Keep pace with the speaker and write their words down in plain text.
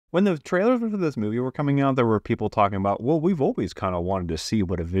When the trailers for this movie were coming out, there were people talking about, well, we've always kind of wanted to see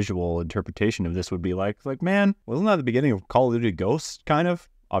what a visual interpretation of this would be like. It's like, man, wasn't that the beginning of Call of Duty Ghosts, kind of?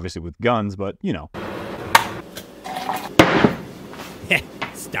 Obviously with guns, but, you know.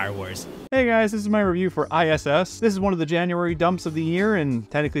 Star Wars. Hey guys, this is my review for I.S.S. This is one of the January dumps of the year, and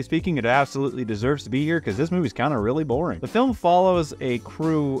technically speaking, it absolutely deserves to be here because this movie's kind of really boring. The film follows a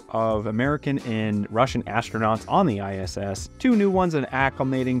crew of American and Russian astronauts on the I.S.S., two new ones and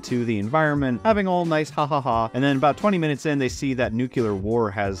acclimating to the environment, having all nice ha-ha-ha, and then about 20 minutes in, they see that nuclear war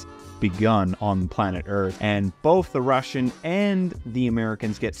has begun on planet Earth, and both the Russian and the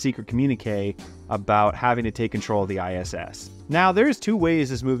Americans get secret communique about having to take control of the I.S.S. Now, there's two ways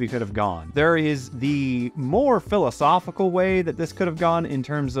this movie could have gone. There is the more philosophical way that this could have gone in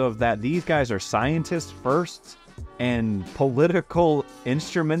terms of that these guys are scientists first and political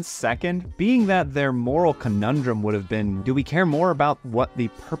instruments second, being that their moral conundrum would have been, do we care more about what the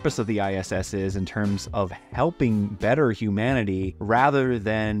purpose of the I.S.S. is in terms of helping better humanity rather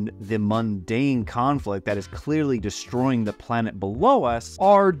than the mundane conflict that is clearly destroying the planet below us,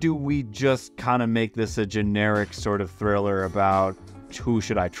 or do we just kind of make this a generic sort of thriller about who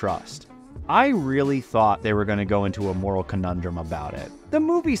should I trust? I really thought they were going to go into a moral conundrum about it. The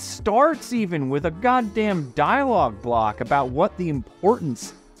movie starts even with a goddamn dialogue block about what the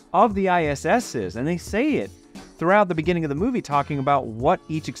importance of the I.S.S. is, and they say it throughout the beginning of the movie, talking about what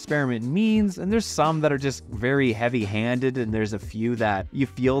each experiment means, and there's some that are just very heavy-handed, and there's a few that you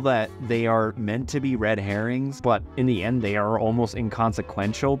feel that they are meant to be red herrings, but in the end they are almost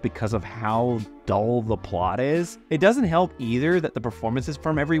inconsequential because of how dull the plot is. It doesn't help either that the performances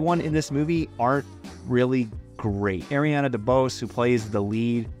from everyone in this movie aren't really great. Ariana DeBose, who plays the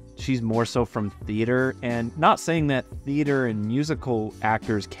lead, she's more so from theater, and not saying that theater and musical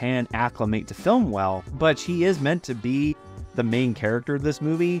actors can acclimate to film well, but she is meant to be the main character of this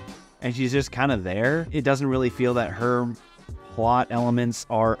movie, and she's just kind of there. It doesn't really feel that her plot elements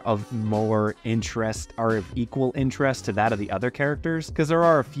are of more interest, are of equal interest to that of the other characters, because there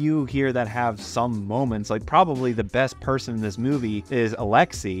are a few here that have some moments. Like, probably the best person in this movie is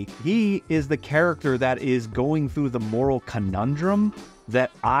Alexei. He is the character that is going through the moral conundrum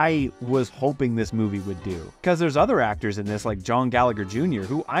that I was hoping this movie would do. Because there's other actors in this, like John Gallagher Jr.,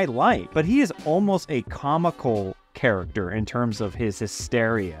 who I like, but he is almost a comical character in terms of his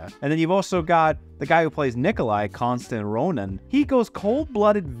hysteria. And then you've also got the guy who plays Nikolai, Constant Ronan. He goes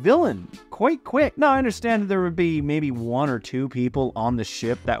cold-blooded villain quite quick. Now, I understand there would be maybe one or two people on the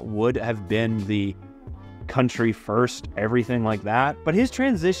ship that would have been the country first, everything like that, but his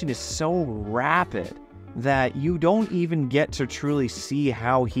transition is so rapid that you don't even get to truly see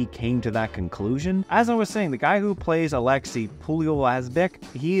how he came to that conclusion. As I was saying, the guy who plays Alexei, Puliolazbek,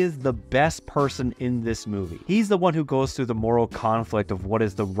 he is the best person in this movie. He's the one who goes through the moral conflict of what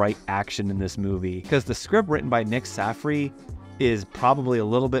is the right action in this movie, because the script written by Nick Safri is probably a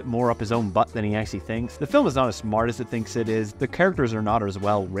little bit more up his own butt than he actually thinks. The film is not as smart as it thinks it is. The characters are not as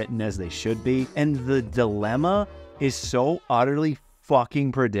well written as they should be, and the dilemma is so utterly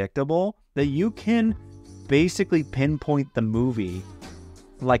fucking predictable that you can basically pinpoint the movie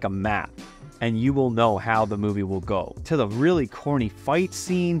like a map, and you will know how the movie will go. To the really corny fight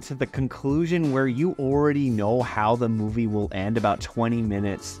scene, to the conclusion where you already know how the movie will end about 20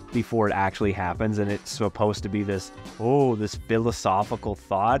 minutes before it actually happens, and it's supposed to be this philosophical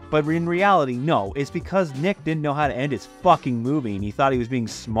thought. But in reality, no, it's because Nick didn't know how to end his fucking movie, and he thought he was being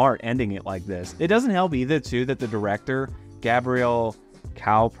smart ending it like this. It doesn't help either, too, that the director, Gabriel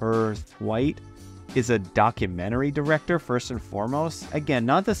Cowperthwaite, is a documentary director first and foremost. Again,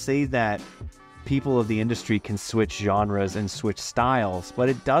 not to say that people of the industry can switch genres and switch styles, but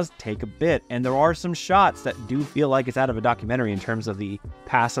it does take a bit, and there are some shots that do feel like it's out of a documentary in terms of the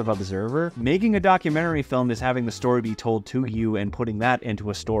passive observer. Making a documentary film is having the story be told to you and putting that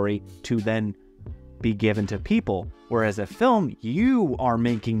into a story to then be given to people, whereas a film, you are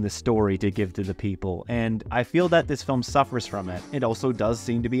making the story to give to the people, and I feel that this film suffers from it. It also does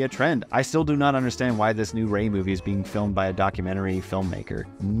seem to be a trend. I still do not understand why this new Rey movie is being filmed by a documentary filmmaker,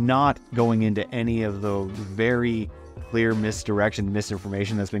 not going into any of the very clear misdirection,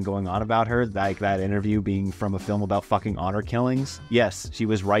 misinformation that's been going on about her, like that interview being from a film about fucking honor killings. Yes, she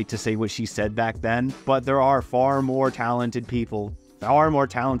was right to say what she said back then, but there are far more talented people, far more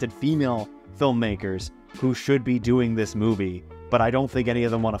talented female filmmakers who should be doing this movie, but I don't think any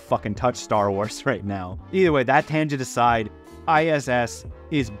of them want to fucking touch Star Wars right now. Either way, that tangent aside, I.S.S.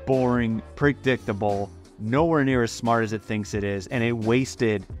 is boring, predictable, nowhere near as smart as it thinks it is, and it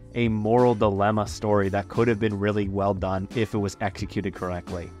wasted a moral dilemma story that could have been really well done if it was executed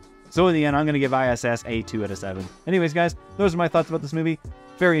correctly. So in the end, I'm going to give I.S.S. a 2 out of 7. Anyways, guys, those are my thoughts about this movie.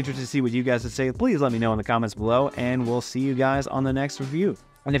 Very interested to see what you guys would say. Please let me know in the comments below, and we'll see you guys on the next review.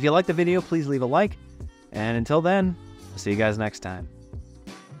 And if you liked the video, please leave a like. And until then, I'll see you guys next time.